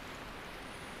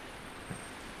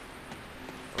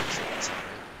 Oh, someone's on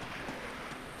me.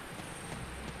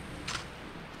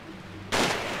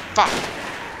 Fuck!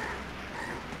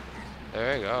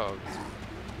 There you go.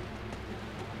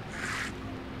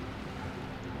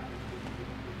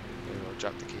 There we go,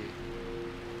 drop the key.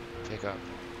 Pick up.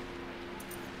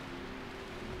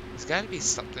 There's gotta be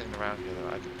something around here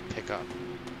that I can pick up.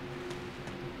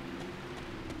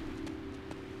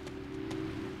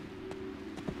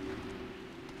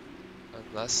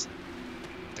 Unless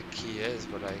the key is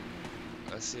what I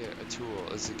see a tool.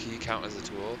 Does the key count as a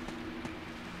tool?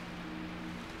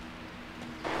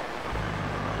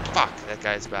 Fuck, that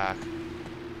guy's back.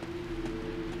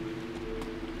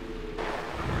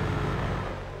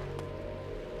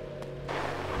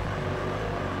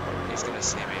 He's gonna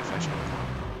see me if I try to come.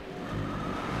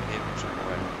 I need him to turn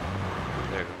away.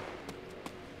 There we go.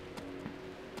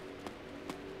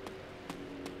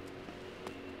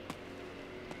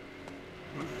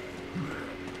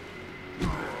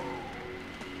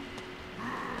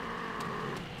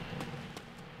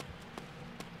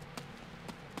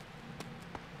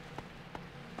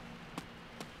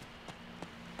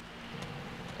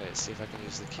 Alright, see if I can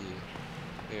use the key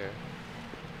here.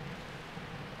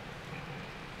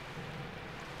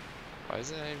 Why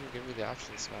doesn't it even give me the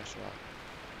option to smash lock?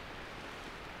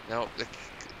 Nope, the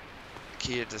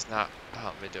key does not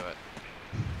help me do it.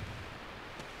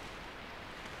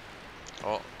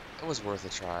 Well, it was worth a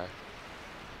try.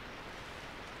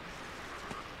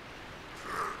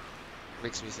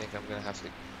 Makes me think I'm gonna have to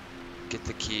get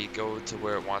the key, go to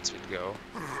where it wants me to go.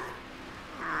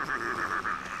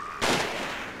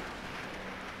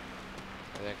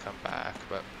 and then come back,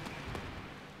 but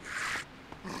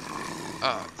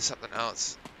oh, there's something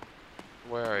else.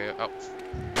 Where are you? Oh.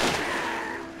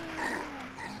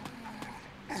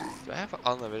 Do I have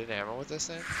unlimited ammo with this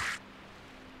thing?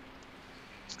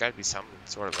 There's gotta be some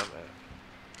sort of limit.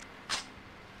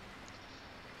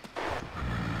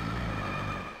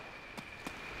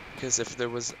 Because if it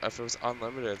was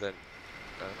unlimited, then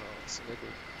I don't know, so maybe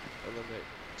eliminate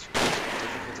too much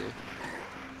difficulty.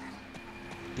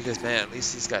 Because man, at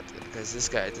least he's got because this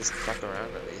guy doesn't fuck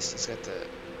around. At least he's got the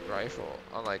rifle,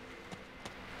 unlike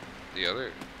the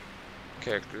other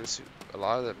characters who a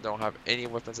lot of them don't have any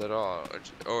weapons at all,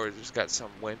 or just got some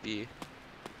wimpy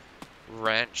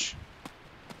wrench.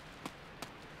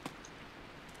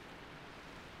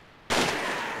 Okay,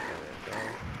 there we go.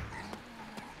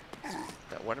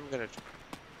 Now what I'm gonna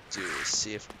do is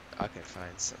see if I can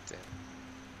find something.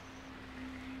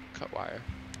 Cut wire.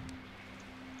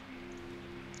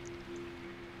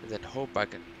 And then hope I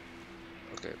can.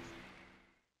 Okay.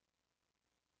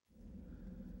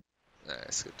 Nah, I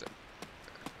skipped it.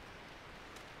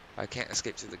 I can't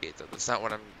escape through the gate though. That's not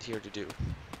what I'm here to do.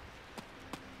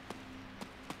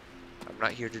 I'm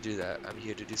not here to do that. I'm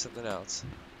here to do something else.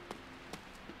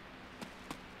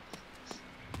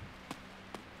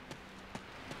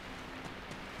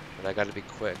 But I gotta be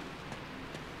quick.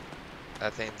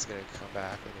 That thing's gonna come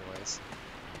back anyways.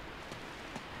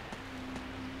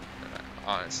 And I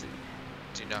honestly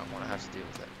do not want to have to deal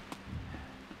with it.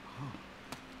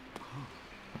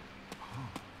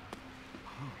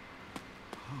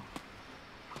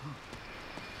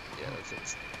 Yeah, that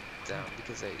thing's down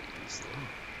because I used it.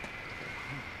 Okay.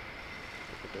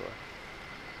 Open door.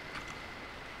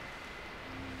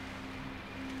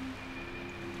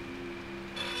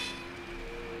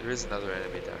 There is another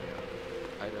enemy down here.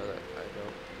 I know that. I know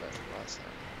that from last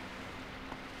time.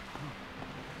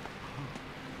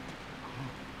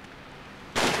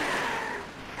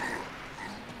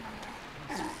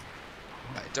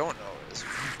 I don't know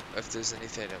if there's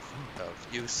anything of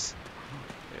use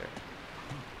here.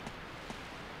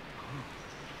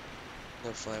 No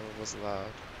flammables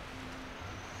allowed.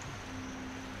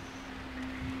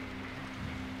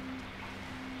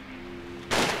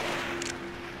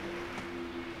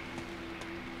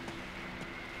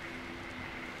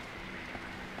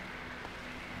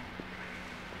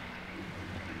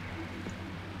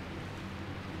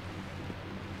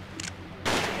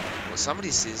 Well,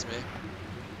 somebody sees me.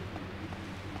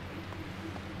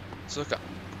 So look,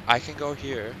 I can go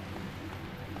here.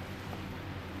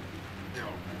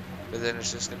 But then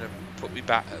it's just gonna put me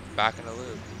back in a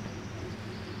loop.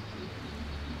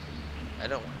 I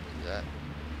don't want to do that.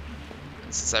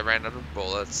 And since I ran out of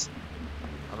bullets,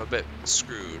 I'm a bit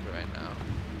screwed right now.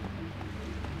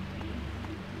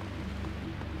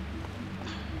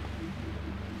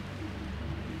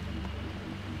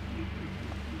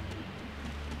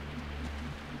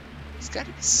 There's got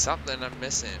to be something I'm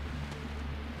missing.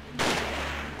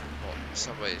 Well,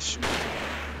 somebody's shooting.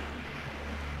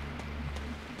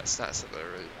 That's not something I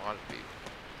really want to be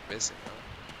missing, though.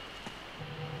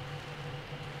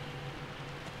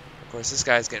 Of course, this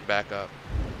guy's getting back up.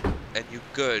 And you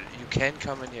can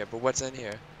come in here, but what's in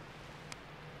here?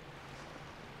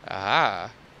 Aha!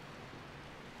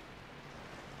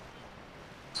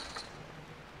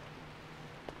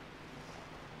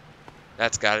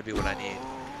 That's gotta be what I need.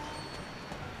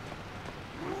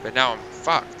 But now I'm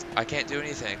fucked. I can't do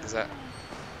anything, because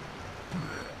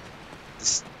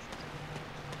this...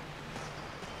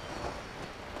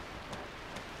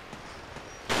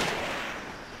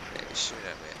 Yeah, he's shooting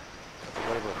at me. Okay,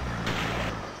 what about...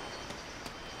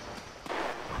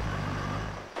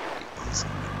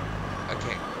 I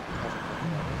can't have him.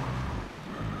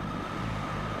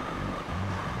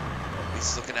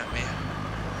 He's looking at me.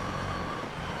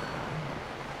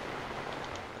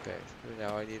 Okay,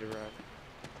 now I need to run.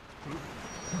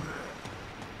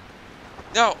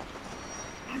 No!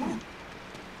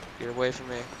 Get away from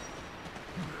me.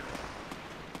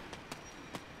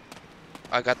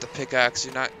 I got the pickaxe,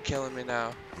 you're not killing me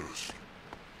now.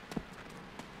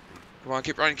 Come on,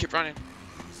 keep running, keep running.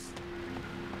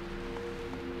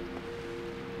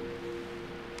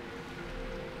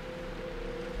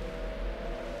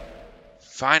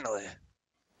 Finally.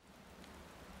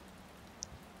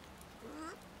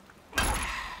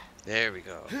 There we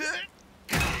go.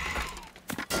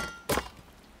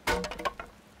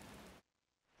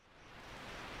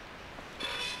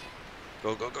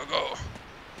 Go, go, go, go.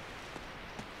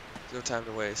 No time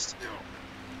to waste.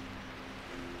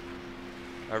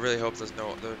 I really hope there's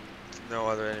no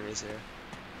other enemies here.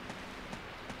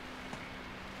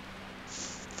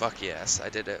 Fuck yes, I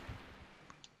did it.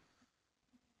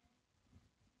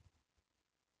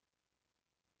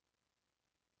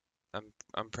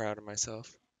 I'm proud of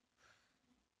myself.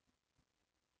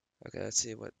 Okay, let's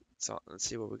see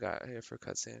what we got here for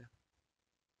cutscene.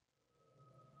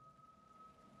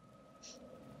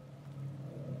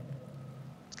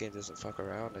 This game doesn't fuck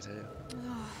around, I tell you.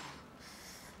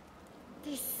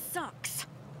 This sucks.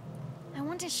 I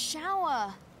want a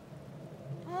shower.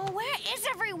 Oh, where is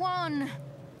everyone?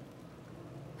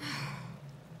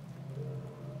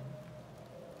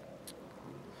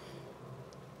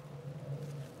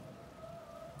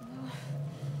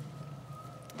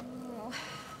 Oh.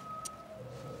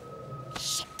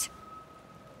 Shit.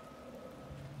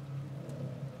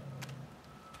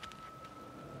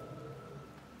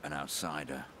 An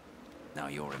outsider. Now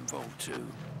you're involved too.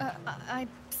 I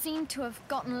seem to have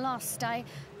gotten lost.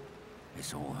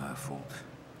 It's all her fault.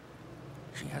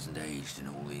 She hasn't aged in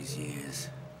all these years.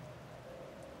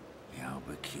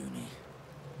 Yalbakuni.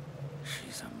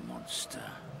 She's a monster.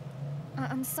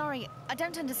 I'm sorry. I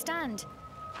don't understand.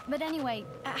 But anyway,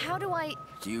 how do I...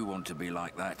 Do you want to be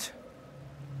like that?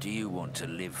 Do you want to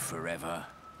live forever?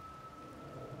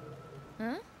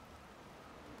 Huh?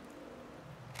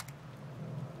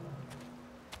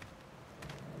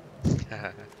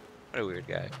 What a weird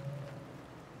guy.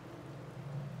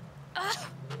 Ugh!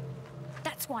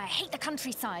 That's why I hate the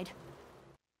countryside.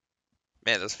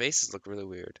 Man, those faces look really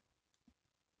weird.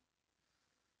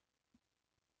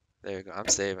 There you go. I'm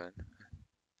saving.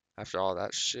 After all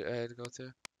that shit I had to go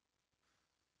through.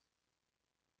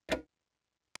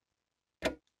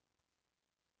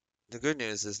 The good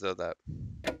news is though that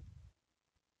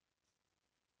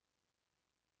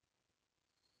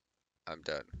I'm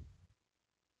done.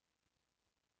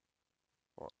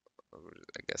 Well,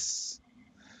 I guess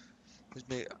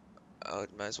I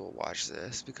might as well watch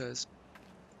this because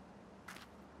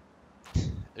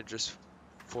it just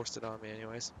forced it on me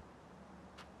anyways.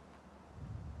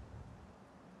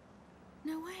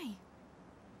 No way.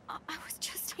 I was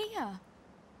just here.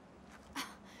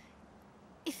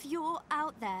 If you're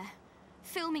out there,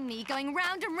 filming me going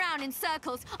round and round in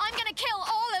circles, I'm gonna kill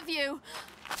all of you!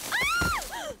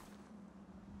 Ah!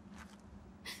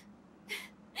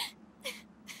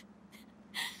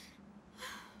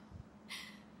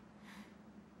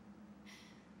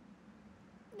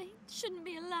 They shouldn't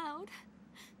be allowed.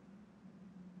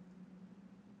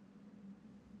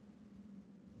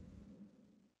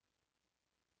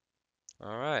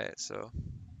 Alright, so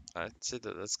I'd say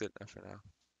that that's good enough for now.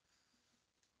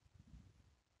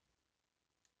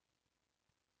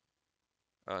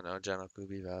 Oh no, General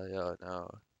Kubi Valley, oh no.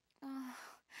 Oh,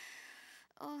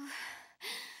 oh,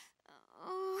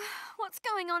 oh, what's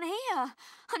going on here?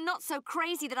 I'm not so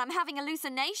crazy that I'm having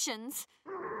hallucinations.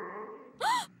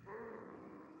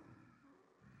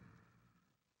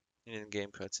 In-game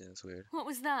cutscene is weird. What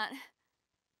was that?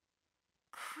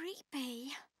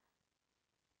 Creepy.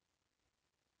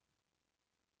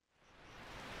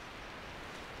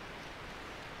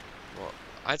 Well,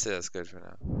 I'd say that's good for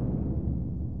now.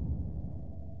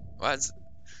 What? Is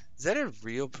that a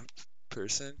real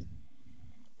person?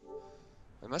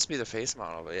 It must be the face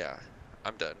model, but yeah.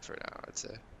 I'm done for now, I'd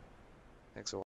say. Thanks for watching.